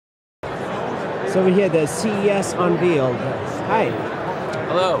So we had the CES unveiled. Hi.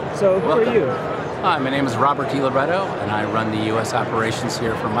 Hello. So who are you? Hi, my name is Robert DiLoretto, and I run the U.S. operations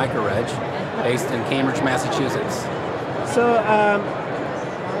here for MicroEJ, based in Cambridge, Massachusetts. So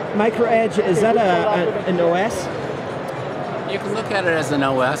MicroEJ, is that an OS? You can look at it as an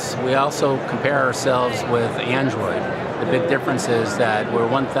OS. We also compare ourselves with Android. The big difference is that we're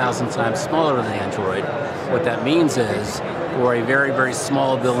 1,000 times smaller than Android. What that means is, for a very, very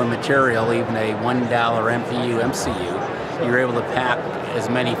small bill of material, even a $1 MPU, MCU, you're able to pack as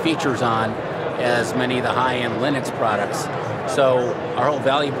many features on as many of the high-end Linux products. So our whole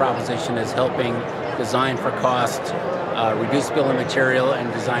value proposition is helping design for cost, reduce bill of material, and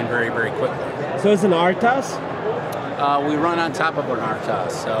design very, very quickly. So it's an RTOS? We run on top of an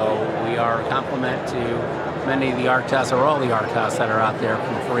RTOS, so we are a complement to many of the RTOS, or all the RTOS that are out there,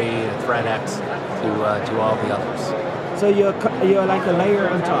 from free to ThreadX to all the others. So you're like a layer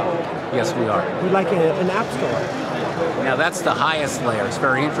on top? Yes, we are. You're like an app store? Now that's the highest layer. It's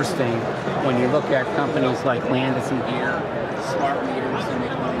very interesting when you look at companies like Landis and Gear, smart meters, and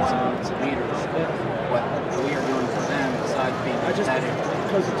make millions and millions of meters. What we are doing for them, besides being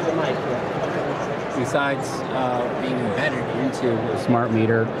closer to the mic. Besides being embedded into a smart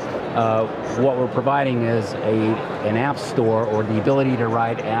meter, what we're providing is an app store, or the ability to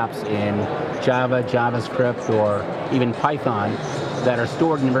write apps in Java, JavaScript, or even Python that are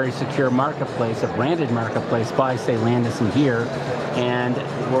stored in a very secure marketplace, a branded marketplace by, say, Landis and Gear, and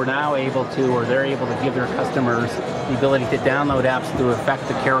we're now able to, or they're able to give their customers the ability to download apps to affect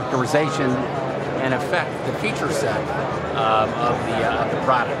the characterization and affect the feature set of the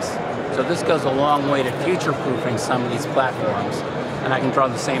products. So this goes a long way to future-proofing some of these platforms. And I can draw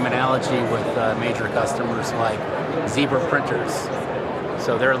the same analogy with major customers like Zebra printers.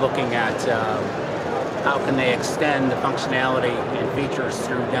 So they're looking at how can they extend the functionality and features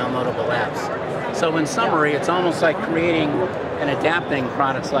through downloadable apps. So in summary, it's almost like creating and adapting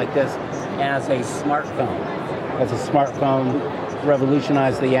products like this as a smartphone. As a smartphone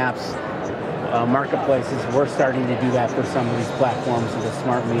revolutionized the apps marketplaces, we're starting to do that for some of these platforms with the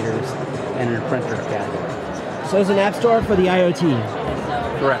smart meters and in a printer category. So it's an app store for the IoT?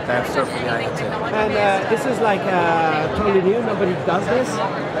 Correct, app store for the IoT. And this is like totally new, nobody does this?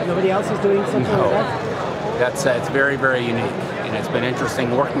 Nobody else is doing something like that? That's it's very, very unique, and it's been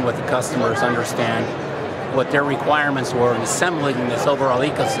interesting working with the customers to understand what their requirements were in assembling this overall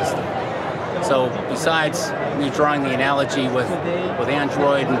ecosystem. So besides me drawing the analogy with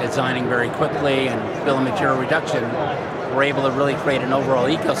Android and designing very quickly and bill of material reduction, we're able to really create an overall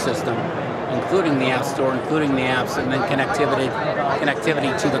ecosystem, including the App Store, including the apps, and then connectivity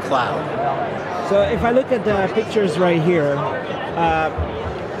to the cloud. So if I look at the pictures right here,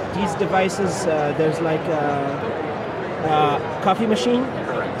 these devices, there's like a coffee machine.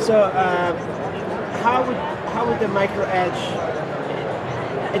 So how would the MicroEJ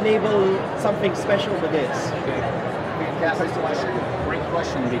enable something special with this? Fantastic question. Great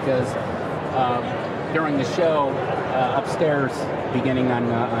question, because during the show upstairs, beginning on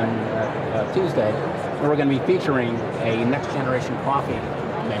Tuesday, we're going to be featuring a next generation coffee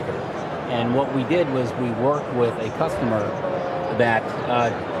maker. And what we did was we worked with a customer that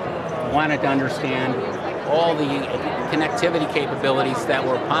wanted to understand all the connectivity capabilities that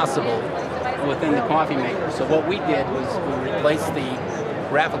were possible within the coffee maker. So what we did was we replaced the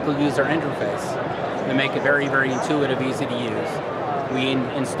graphical user interface to make it very, very intuitive, easy to use. We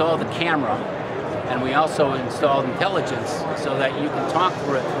installed a camera, and we also installed intelligence so that you can talk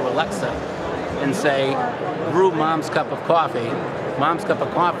through it through Alexa and say, brew Mom's cup of coffee. Mom's cup of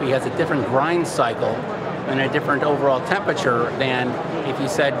coffee has a different grind cycle and a different overall temperature than if you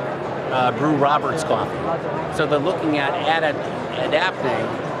said brew Robert's coffee. So they're looking at adapting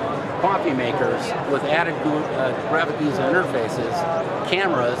coffee makers with added graphic user interfaces,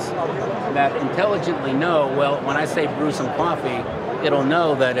 cameras that intelligently know, well, when I say brew some coffee, it'll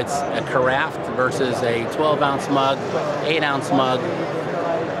know that it's a carafe versus a 12-ounce mug, 8-ounce mug,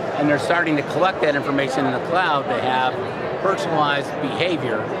 and they're starting to collect that information in the cloud to have personalized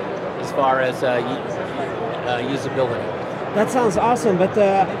behavior as far as usability. That sounds awesome, but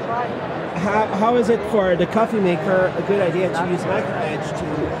how is it for the coffee maker a good idea to use MicroEJ to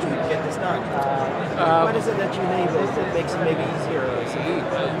get this done? What is it that you enable that makes it maybe easier?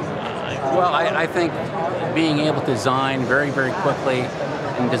 Well, I think being able to design very, very quickly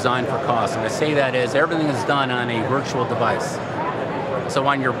and design for cost. And I say that is everything is done on a virtual device. So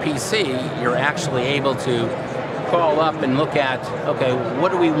on your PC, you're actually able to call up and look at, okay,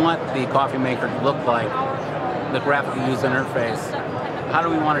 what do we want the coffee maker to look like, the graphical user interface, how do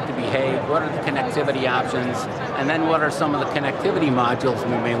we want it to behave, what are the connectivity options, and then what are some of the connectivity modules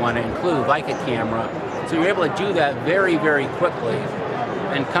we may want to include, like a camera. So you're able to do that very, very quickly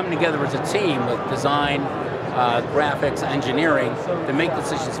and come together as a team with design, graphics, engineering to make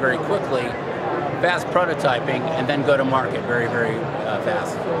decisions very quickly, fast prototyping, and then go to market very, very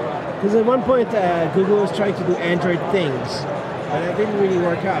fast. Because at one point Google was trying to do Android things, but it didn't really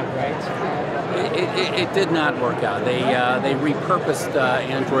work out, right? It did not work out. They repurposed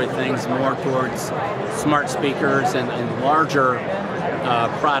Android things more towards smart speakers and larger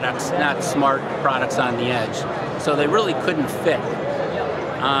products, not smart products on the edge. So they really couldn't fit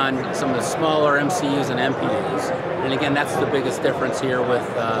on some of the smaller MCUs and MPUs. And again, that's the biggest difference here with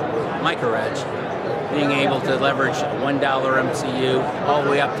MicroEJ, being able to leverage a $1 MCU all the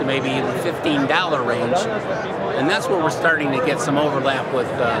way up to maybe the $15 range. And that's where we're starting to get some overlap with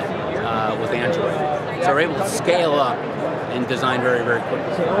Android. So we're able to scale up and design very, very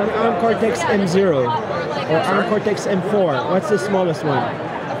quickly. So ARM Cortex M0 or ARM Cortex M4, what's the smallest one?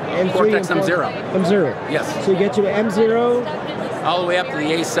 M3, Cortex M4? M0. M0. Yes. So you get to M0. All the way up to the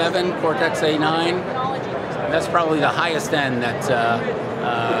A7, Cortex A9. That's probably the highest end that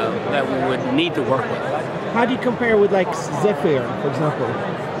that we would need to work with. How do you compare with like Zephyr, for example?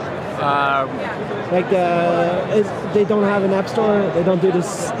 They don't have an app store. They don't do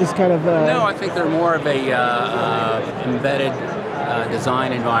this kind of. No, I think they're more of a embedded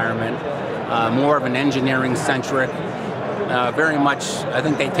design environment, more of an engineering centric. Very much, I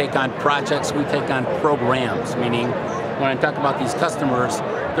think they take on projects. We take on programs. Meaning, when I talk about these customers,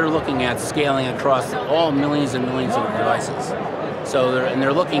 they're looking at scaling across all millions and millions of devices. So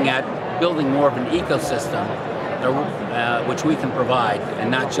they're looking at building more of an ecosystem, which we can provide, and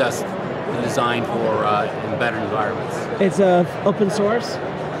not just the design for embedded environments. It's open source?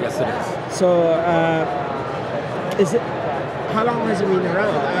 Yes, it is. So, is it? How long has it been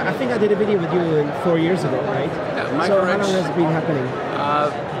around? I think I did a video with you 4 years ago, right? Yeah, so how long has it been happening?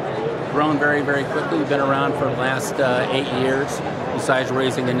 Grown very, very quickly. We've been around for the last 8 years. Besides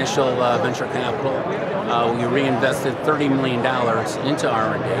raising initial venture capital, we reinvested $30 million into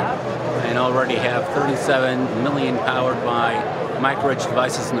R&D and already have 37 million powered by MicroEJ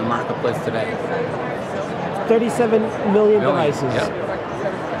devices in the marketplace today. 37 million devices.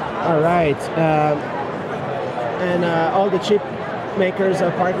 Yeah. All right. And all the chip makers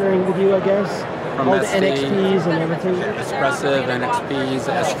are partnering with you, I guess? From all ST, the NXPs and everything? Espressive, NXPs,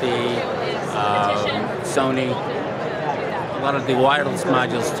 ST, Sony. A lot of the wireless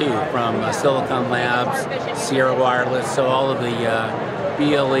modules too, from Silicon Labs, Sierra Wireless, so all of the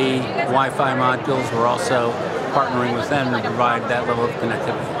BLE, Wi-Fi modules, we're also partnering with them to provide that level of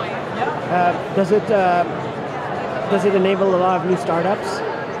connectivity. Does it enable a lot of new startups?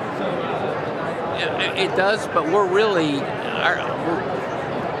 It does, but we're really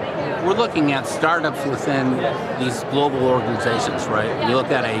we're looking at startups within these global organizations, right? You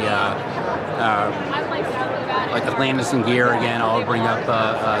look at like Atlantis and Gear again, I'll bring up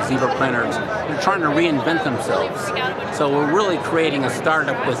Zebra printers. They're trying to reinvent themselves. So we're really creating a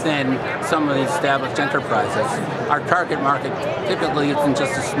startup within some of these established enterprises. Our target market typically isn't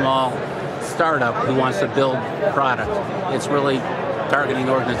just a small startup who wants to build product. It's really targeting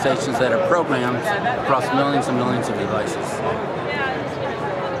organizations that are programmed across millions and millions of devices.